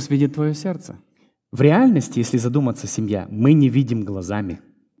 что сейчас видит твое сердце? В реальности, если задуматься, семья, мы не видим глазами.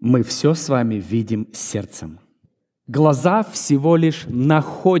 Мы все с вами видим сердцем. Глаза всего лишь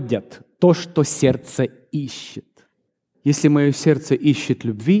находят то, что сердце ищет. Если мое сердце ищет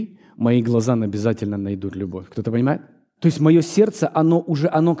любви, мои глаза обязательно найдут любовь. Кто-то понимает? То есть мое сердце, оно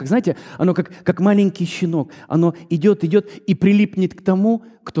как, знаете, оно как маленький щенок. Оно идет и прилипнет к тому,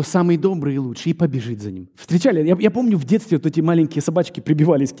 кто самый добрый и лучший, и побежит за ним. Встречали? Я помню, в детстве вот эти маленькие собачки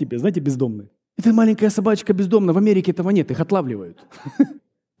прибивались к тебе, знаете, бездомные. Это маленькая собачка бездомная. В Америке этого нет, их отлавливают.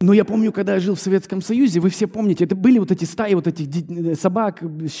 Но я помню, когда я жил в Советском Союзе, вы все помните, это были вот эти стаи вот этих собак,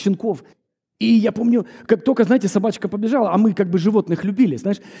 щенков. И я помню, как только, знаете, собачка побежала, а мы как бы животных любили,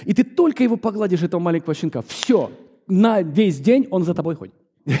 знаешь, и ты только его погладишь, этого маленького щенка, все, на весь день он за тобой ходит.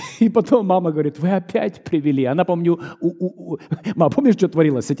 И потом мама говорит, вы опять привели. Она, помню, мама, помнишь, что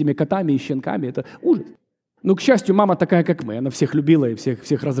творилось с этими котами и щенками? Это ужас. Ну, к счастью, мама такая, как мы. Она всех любила и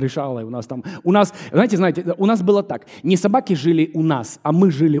всех разрешала. И у нас, знаете, у нас было так. Не собаки жили у нас, а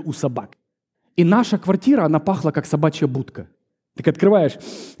мы жили у собак. И наша квартира, она пахла, как собачья будка. Так открываешь,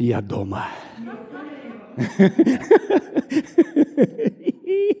 я дома.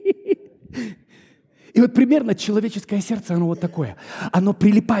 И вот примерно человеческое сердце, оно вот такое. Оно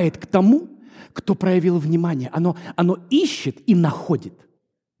прилипает к тому, кто проявил внимание. Оно ищет и находит.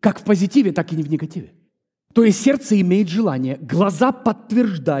 Как в позитиве, так и в негативе. То есть сердце имеет желание, глаза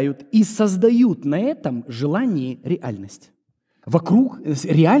подтверждают и создают на этом желании реальность.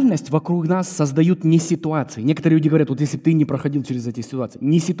 Реальность вокруг нас создают не ситуации. Некоторые люди говорят, вот если ты не проходил через эти ситуации,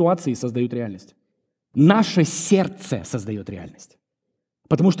 не ситуации создают реальность. Наше сердце создает реальность.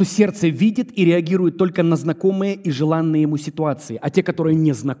 Потому что сердце видит и реагирует только на знакомые и желанные ему ситуации. А те, которые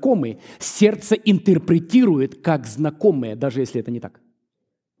не знакомы, сердце интерпретирует как знакомые, даже если это не так.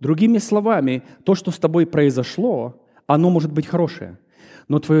 Другими словами, то, что с тобой произошло, оно может быть хорошее.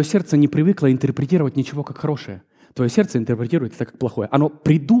 Но твое сердце не привыкло интерпретировать ничего как хорошее. Твое сердце интерпретирует это как плохое. Оно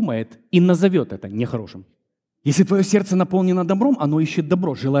придумает и назовет это нехорошим. Если твое сердце наполнено добром, оно ищет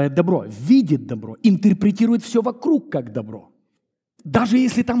добро, желает добро, видит добро, интерпретирует все вокруг как добро. Даже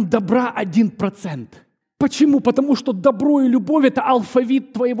если там добра 1%. Почему? Потому что добро и любовь – это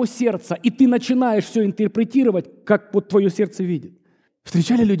алфавит твоего сердца, и ты начинаешь все интерпретировать, как вот твое сердце видит.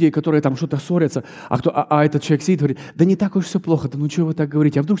 Встречали людей, которые там что-то ссорятся, а этот человек сидит и говорит, да не так уж все плохо, да ну чего вы так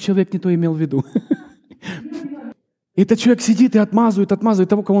говорите, а вдруг человек не то имел в виду? Этот человек сидит и отмазывает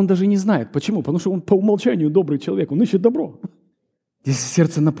того, кого он даже не знает. Почему? Потому что он по умолчанию добрый человек, он ищет добро. Если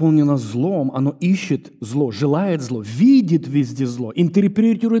сердце наполнено злом, оно ищет зло, желает зло, видит везде зло,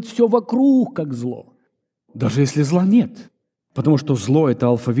 интерпретирует все вокруг как зло. Даже если зла нет. Потому что зло – это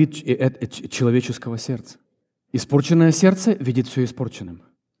алфавит человеческого сердца. Испорченное сердце видит все испорченным.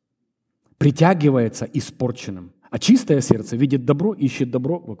 Притягивается испорченным. А чистое сердце видит добро, ищет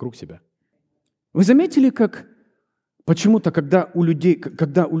добро вокруг себя. Вы заметили, как почему-то, когда у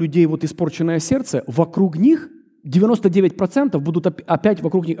людей вот испорченное сердце, вокруг них 99% будут опять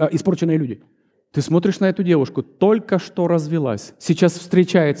вокруг них испорченные люди. Ты смотришь на эту девушку, только что развелась, сейчас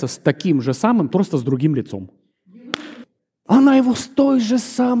встречается с таким же самым, просто с другим лицом. Она его с той же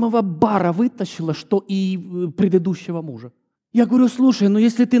самого бара вытащила, что и предыдущего мужа. Я говорю, слушай, ну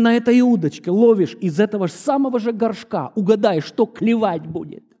если ты на этой удочке ловишь из этого же самого же горшка, угадай, что клевать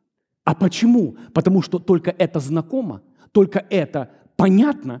будет. А почему? Потому что только это знакомо, только это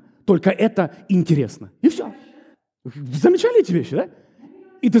понятно, только это интересно. И все. Замечали эти вещи, да?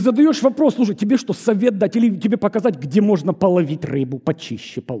 И ты задаешь вопрос, слушай, тебе что, совет дать или тебе показать, где можно половить рыбу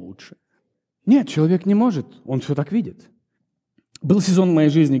почище, получше? Нет, человек не может, он все так видит. Был сезон в моей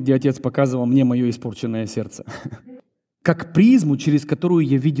жизни, где отец показывал мне мое испорченное сердце. Как призму, через которую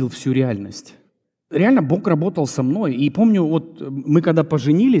я видел всю реальность. Реально Бог работал со мной. И помню, вот мы когда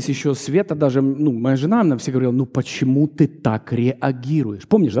поженились, еще Света даже, моя жена нам все говорила, почему ты так реагируешь?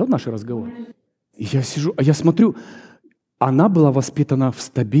 Помнишь, да, наши разговоры? И я сижу, а я смотрю, она была воспитана в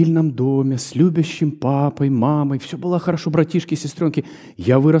стабильном доме, с любящим папой, мамой, все было хорошо, братишки, сестренки.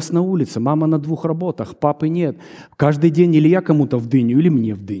 Я вырос на улице, мама на 2 работах, папы нет. Каждый день или я кому-то в дыню, или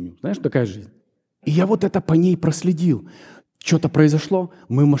мне в дыню. Знаешь, такая жизнь. И я вот это по ней проследил. Что-то произошло,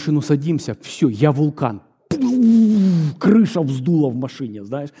 мы в машину садимся, все, я вулкан. Крыша вздула в машине,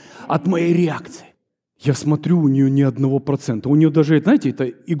 знаешь, от моей реакции. Я смотрю, у нее ни 1%. У нее даже, знаете, эта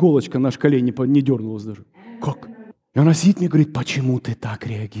иголочка на шкале не дернулась даже. Как? И она сидит мне и говорит, почему ты так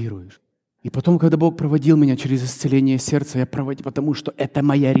реагируешь? И потом, когда Бог проводил меня через исцеление сердца, я проводил, потому что это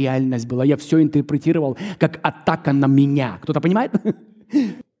моя реальность была. Я все интерпретировал как атака на меня. Кто-то понимает?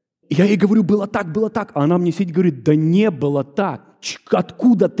 Я ей говорю, было так. А она мне сидит и говорит, да не было так.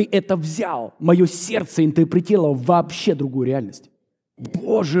 Откуда ты это взял? Мое сердце интерпретировало вообще другую реальность.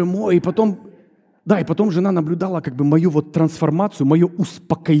 Боже мой. И потом жена наблюдала как бы мою вот трансформацию, мое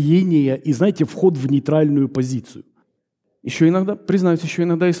успокоение и, знаете, вход в нейтральную позицию. Еще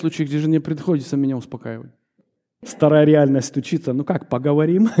иногда есть случаи, где жене приходится меня успокаивать. Старая реальность стучится. Ну как,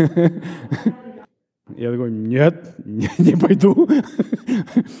 поговорим? Я такой, нет, не пойду.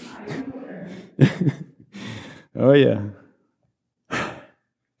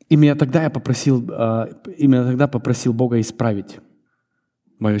 Именно тогда я попросил Бога исправить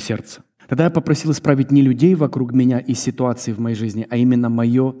мое сердце. Тогда я попросил исправить не людей вокруг меня и ситуации в моей жизни, а именно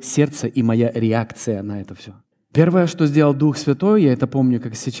мое сердце и моя реакция на это все. Первое, что сделал Дух Святой, я это помню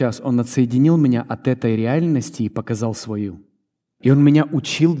как сейчас, Он отсоединил меня от этой реальности и показал свою. И Он меня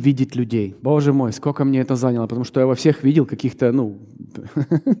учил видеть людей. Боже мой, сколько мне это заняло, потому что я во всех видел каких-то,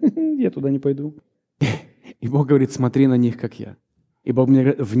 я туда не пойду. И Бог говорит, смотри на них, как я. И Бог мне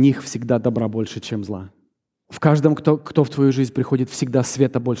говорит, в них всегда добра больше, чем зла. В каждом, кто в твою жизнь приходит, всегда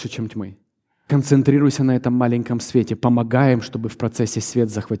света больше, чем тьмы. Концентрируйся на этом маленьком свете. Помогай им, чтобы в процессе свет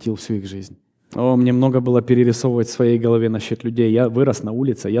захватил всю их жизнь. Мне много было перерисовывать в своей голове насчет людей. Я вырос на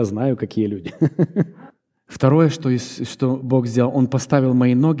улице, я знаю, какие люди. Второе, что Бог сделал, Он поставил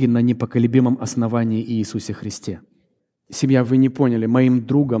мои ноги на непоколебимом основании Иисусе Христе. Семья, вы не поняли, моим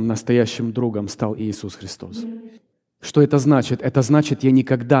другом, настоящим другом стал Иисус Христос. Что это значит? Это значит, я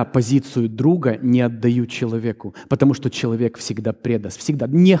никогда позицию друга не отдаю человеку, потому что человек всегда предаст, всегда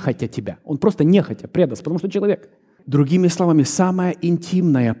нехотя тебя. Он просто нехотя предаст, потому что человек. Другими словами, самая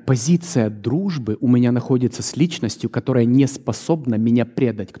интимная позиция дружбы у меня находится с личностью, которая не способна меня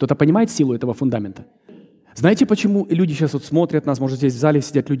предать. Кто-то понимает силу этого фундамента? Знаете, почему люди сейчас вот смотрят нас, может, здесь в зале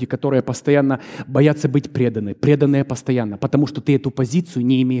сидят люди, которые постоянно боятся быть преданные постоянно, потому что ты эту позицию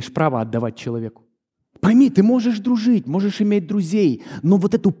не имеешь права отдавать человеку. Пойми, ты можешь дружить, можешь иметь друзей, но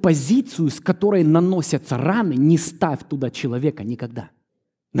вот эту позицию, с которой наносятся раны, не ставь туда человека никогда.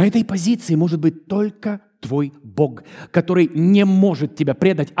 На этой позиции может быть только твой Бог, который не может тебя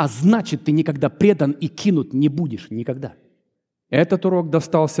предать, а значит, ты никогда предан и кинут не будешь никогда. Этот урок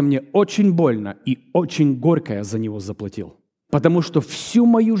достался мне очень больно и очень горько я за него заплатил. Потому что всю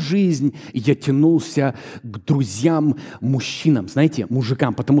мою жизнь я тянулся к друзьям, мужчинам, знаете,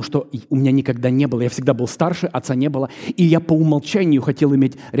 мужикам, потому что у меня никогда не было, я всегда был старше, отца не было, и я по умолчанию хотел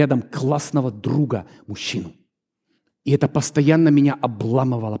иметь рядом классного друга, мужчину. И это постоянно меня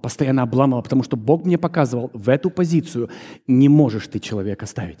обламывало, потому что Бог мне показывал, в эту позицию не можешь ты человека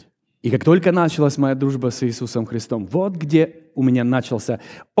ставить. И как только началась моя дружба с Иисусом Христом, вот где у меня начался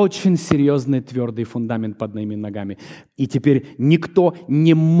очень серьезный твердый фундамент под моими ногами. И теперь никто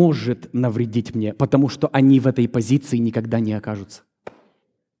не может навредить мне, потому что они в этой позиции никогда не окажутся.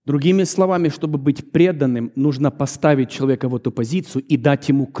 Другими словами, чтобы быть преданным, нужно поставить человека в эту позицию и дать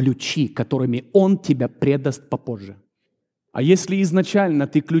ему ключи, которыми он тебя предаст попозже. А если изначально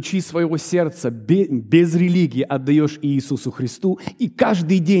ты ключи своего сердца без религии отдаешь Иисусу Христу и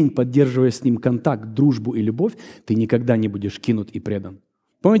каждый день, поддерживая с Ним контакт, дружбу и любовь, ты никогда не будешь кинут и предан.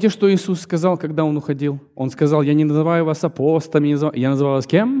 Помните, что Иисус сказал, когда Он уходил? Он сказал, я не называю вас апостолами, я называю вас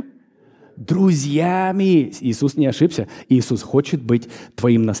кем? Друзьями. Иисус не ошибся. Иисус хочет быть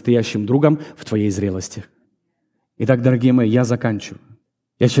твоим настоящим другом в твоей зрелости. Итак, дорогие мои, я заканчиваю.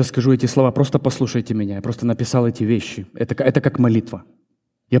 Я сейчас скажу эти слова, просто послушайте меня. Я просто написал эти вещи. Это как молитва.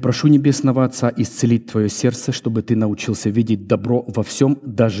 Я прошу Небесного Отца исцелить твое сердце, чтобы ты научился видеть добро во всем,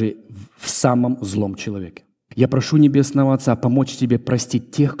 даже в самом злом человеке. Я прошу Небесного Отца помочь тебе простить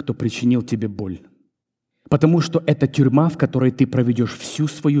тех, кто причинил тебе боль. Потому что это тюрьма, в которой ты проведешь всю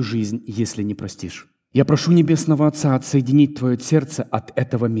свою жизнь, если не простишь. Я прошу Небесного Отца отсоединить твое сердце от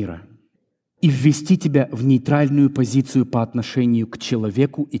этого мира и ввести тебя в нейтральную позицию по отношению к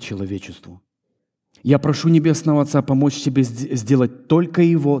человеку и человечеству. Я прошу Небесного Отца помочь тебе сделать только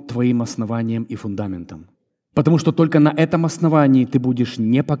Его твоим основанием и фундаментом. Потому что только на этом основании ты будешь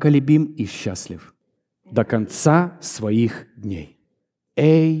непоколебим и счастлив до конца своих дней.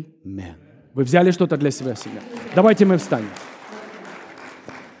 Аминь. Вы взяли что-то для себя? Давайте мы встанем.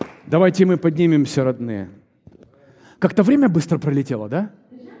 Давайте мы поднимемся, родные. Как-то время быстро пролетело, да?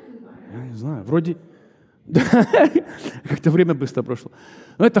 Я не знаю, вроде... Как-то время быстро прошло.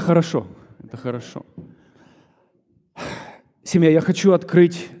 Но это хорошо, это хорошо. Семья, я хочу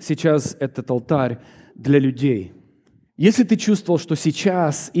открыть сейчас этот алтарь для людей. Если ты чувствовал, что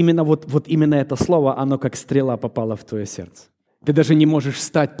сейчас именно вот именно это слово, оно как стрела попало в твое сердце. Ты даже не можешь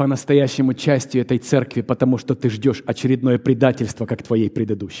стать по-настоящему частью этой церкви, потому что ты ждешь очередное предательство, как твоей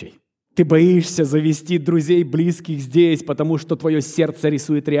предыдущей. Ты боишься завести друзей, близких здесь, потому что твое сердце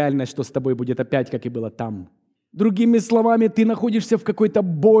рисует реальность, что с тобой будет опять, как и было там. Другими словами, ты находишься в какой-то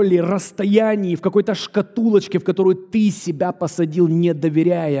боли, расстоянии, в какой-то шкатулочке, в которую ты себя посадил, не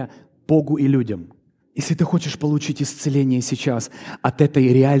доверяя Богу и людям. Если ты хочешь получить исцеление сейчас от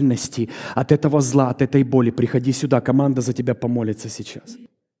этой реальности, от этого зла, от этой боли, приходи сюда, команда за тебя помолится сейчас.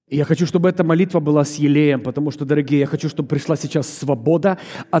 И я хочу, чтобы эта молитва была с елеем, потому что, дорогие, я хочу, чтобы пришла сейчас свобода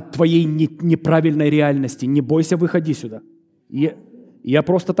от твоей неправильной реальности. Не бойся, выходи сюда. Я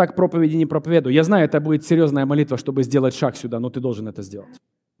просто так проповеди не проповедую. Я знаю, это будет серьезная молитва, чтобы сделать шаг сюда, но ты должен это сделать.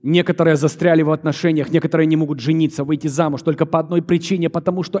 Некоторые застряли в отношениях, некоторые не могут жениться, выйти замуж только по одной причине,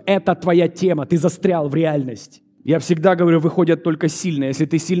 потому что это твоя тема, ты застрял в реальность. Я всегда говорю, выходят только сильные. Если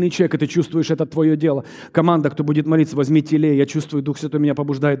ты сильный человек, и ты чувствуешь, это твое дело. Команда, кто будет молиться, возьмите елей. Я чувствую, Дух Святой меня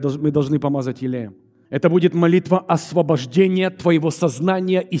побуждает, мы должны помазать елеем. Это будет молитва освобождения твоего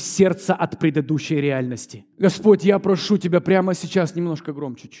сознания и сердца от предыдущей реальности. Господь, я прошу Тебя прямо сейчас, немножко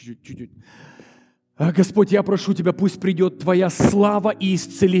громче, чуть-чуть. Господь, я прошу Тебя, пусть придет Твоя слава и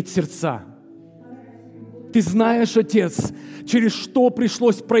исцелит сердца. Ты знаешь, Отец, через что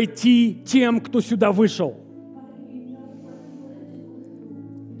пришлось пройти тем, кто сюда вышел.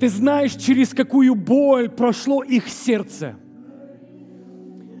 Ты знаешь, через какую боль прошло их сердце.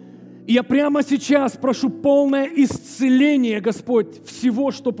 И я прямо сейчас прошу полное исцеление, Господь, всего,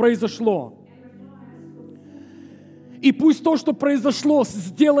 что произошло. И пусть то, что произошло,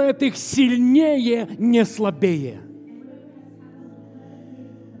 сделает их сильнее, не слабее.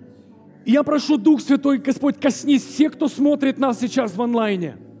 И я прошу, Дух Святой, Господь, коснись всех, кто смотрит нас сейчас в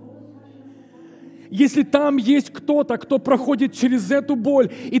онлайне. Если там есть кто-то, кто проходит через эту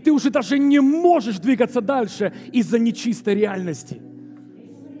боль, и ты уже даже не можешь двигаться дальше из-за нечистой реальности.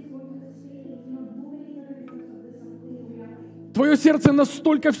 Твое сердце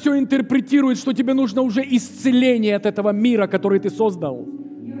настолько все интерпретирует, что тебе нужно уже исцеление от этого мира, который ты создал.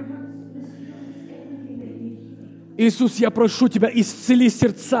 Иисус, я прошу Тебя, исцели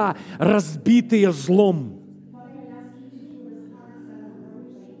сердца, разбитые злом.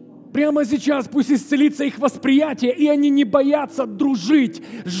 Прямо сейчас пусть исцелится их восприятие, и они не боятся дружить,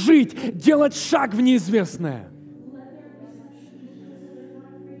 жить, делать шаг в неизвестное.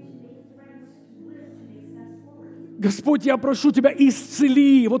 Господь, я прошу Тебя,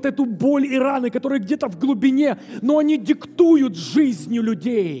 исцели вот эту боль и раны, которые где-то в глубине, но они диктуют жизнью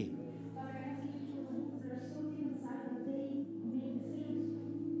людей.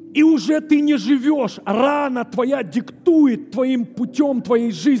 И уже ты не живешь, рана твоя диктует твоим путем,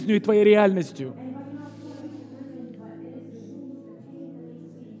 твоей жизнью и твоей реальностью.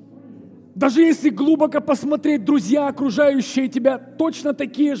 Даже если глубоко посмотреть, друзья, окружающие тебя, точно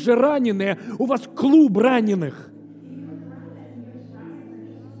такие же раненые, у вас клуб раненых.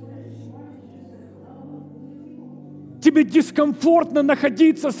 Тебе дискомфортно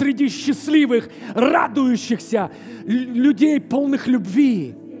находиться среди счастливых, радующихся людей, полных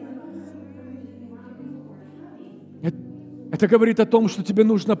любви. Это говорит о том, что тебе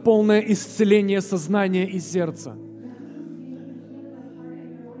нужно полное исцеление сознания и сердца.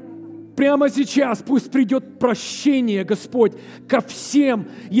 Прямо сейчас пусть придет прощение, Господь, ко всем,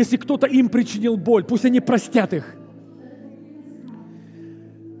 если кто-то им причинил боль, пусть они простят их.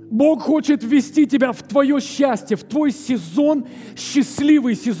 Бог хочет ввести тебя в твое счастье, в твой сезон,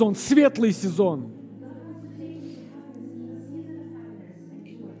 счастливый сезон, светлый сезон.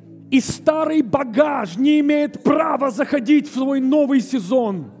 И старый багаж не имеет права заходить в свой новый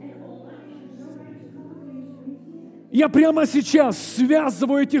сезон. Я прямо сейчас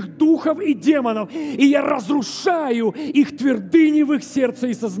связываю этих духов и демонов, и я разрушаю их твердыни в их сердце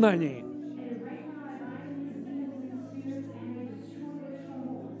и сознании.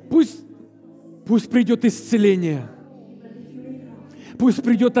 Пусть придет исцеление. Пусть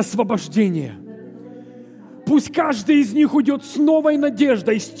придет освобождение. Пусть каждый из них уйдет с новой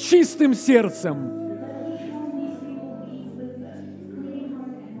надеждой, с чистым сердцем.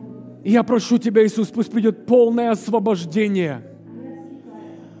 И я прошу Тебя, Иисус, пусть придет полное освобождение.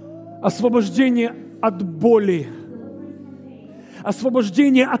 Освобождение от боли.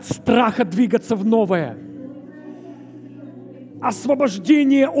 Освобождение от страха двигаться в новое.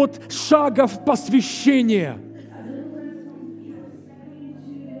 Освобождение от шагов посвящения.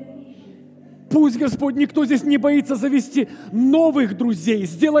 Пусть, Господь, никто здесь не боится завести новых друзей,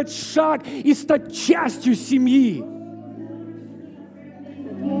 сделать шаг и стать частью семьи.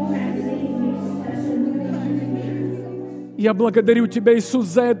 Я благодарю Тебя, Иисус,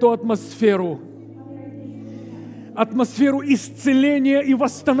 за эту атмосферу. Атмосферу исцеления и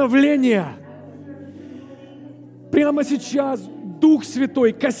восстановления. Прямо сейчас, Дух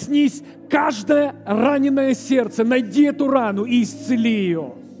Святой, коснись каждое раненое сердце, найди эту рану и исцели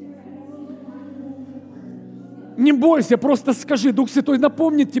ее. Не бойся, просто скажи. Дух Святой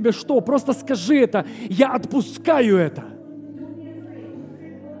напомнит тебе что? Просто скажи это. Я отпускаю это.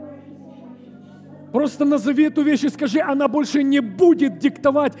 Просто назови эту вещь и скажи, она больше не будет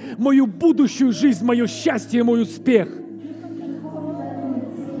диктовать мою будущую жизнь, мое счастье, мой успех.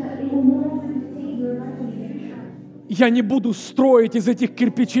 Я не буду строить из этих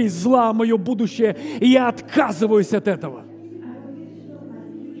кирпичей зла мое будущее, и я отказываюсь от этого.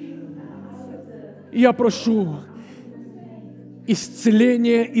 Я прошу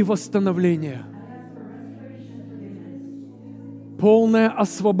исцеления и восстановления. Полное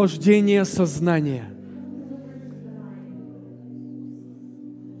освобождение сознания.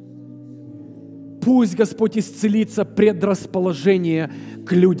 Пусть, Господь, исцелится предрасположение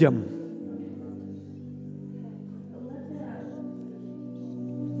к людям.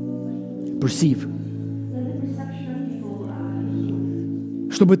 Perceive.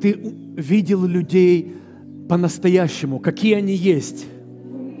 Чтобы ты видел людей по-настоящему, какие они есть.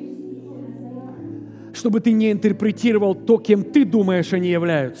 Чтобы ты не интерпретировал то, кем ты думаешь, они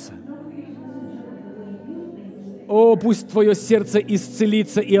являются. О, пусть твое сердце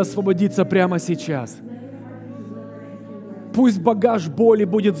исцелится и освободится прямо сейчас. Пусть багаж боли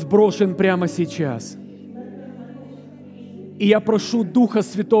будет сброшен прямо сейчас. И я прошу Духа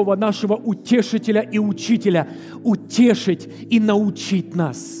Святого, нашего утешителя и учителя, утешить и научить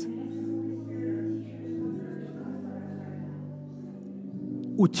нас.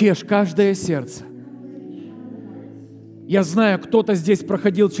 Утешь каждое сердце. Я знаю, кто-то здесь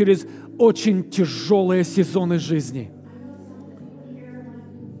проходил через очень тяжелые сезоны жизни.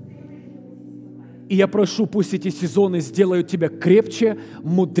 И я прошу, пусть эти сезоны сделают тебя крепче,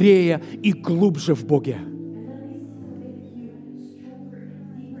 мудрее и глубже в Боге.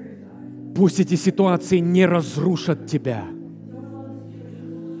 Пусть эти ситуации не разрушат тебя,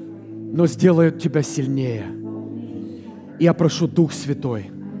 но сделают тебя сильнее. Я прошу, Дух Святой,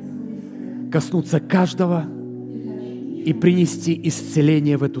 коснуться каждого и принести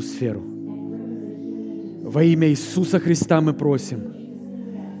исцеление в эту сферу. Во имя Иисуса Христа мы просим.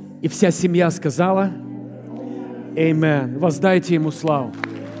 И вся семья сказала: Аминь. Воздайте Ему славу.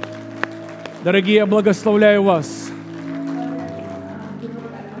 Дорогие, я благословляю вас.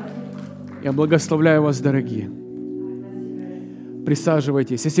 Я благословляю вас, дорогие.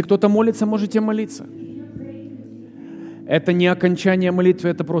 Присаживайтесь. Если кто-то молится, можете молиться. Это не окончание молитвы,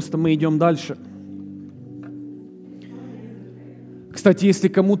 это просто мы идем дальше. Кстати, если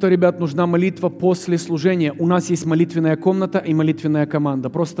кому-то, ребят, нужна молитва после служения, у нас есть молитвенная комната и молитвенная команда.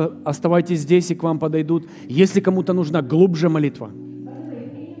 Просто оставайтесь здесь, и к вам подойдут. Если кому-то нужна глубже молитва.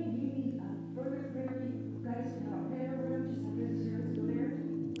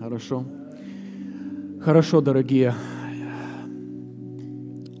 Хорошо. Хорошо, дорогие.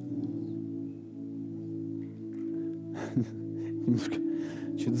 Немножко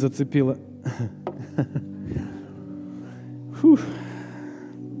чуть зацепило. Фух.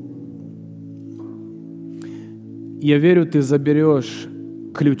 Я верю, ты заберешь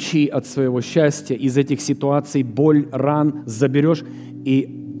ключи от своего счастья из этих ситуаций, боль, ран заберешь,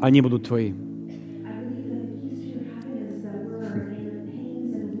 и они будут твои.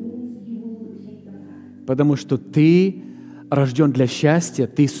 Потому что ты рожден для счастья,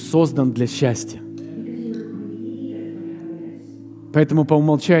 ты создан для счастья. Поэтому по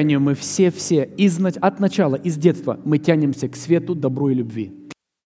умолчанию мы все от начала, из детства, мы тянемся к свету, добру и любви.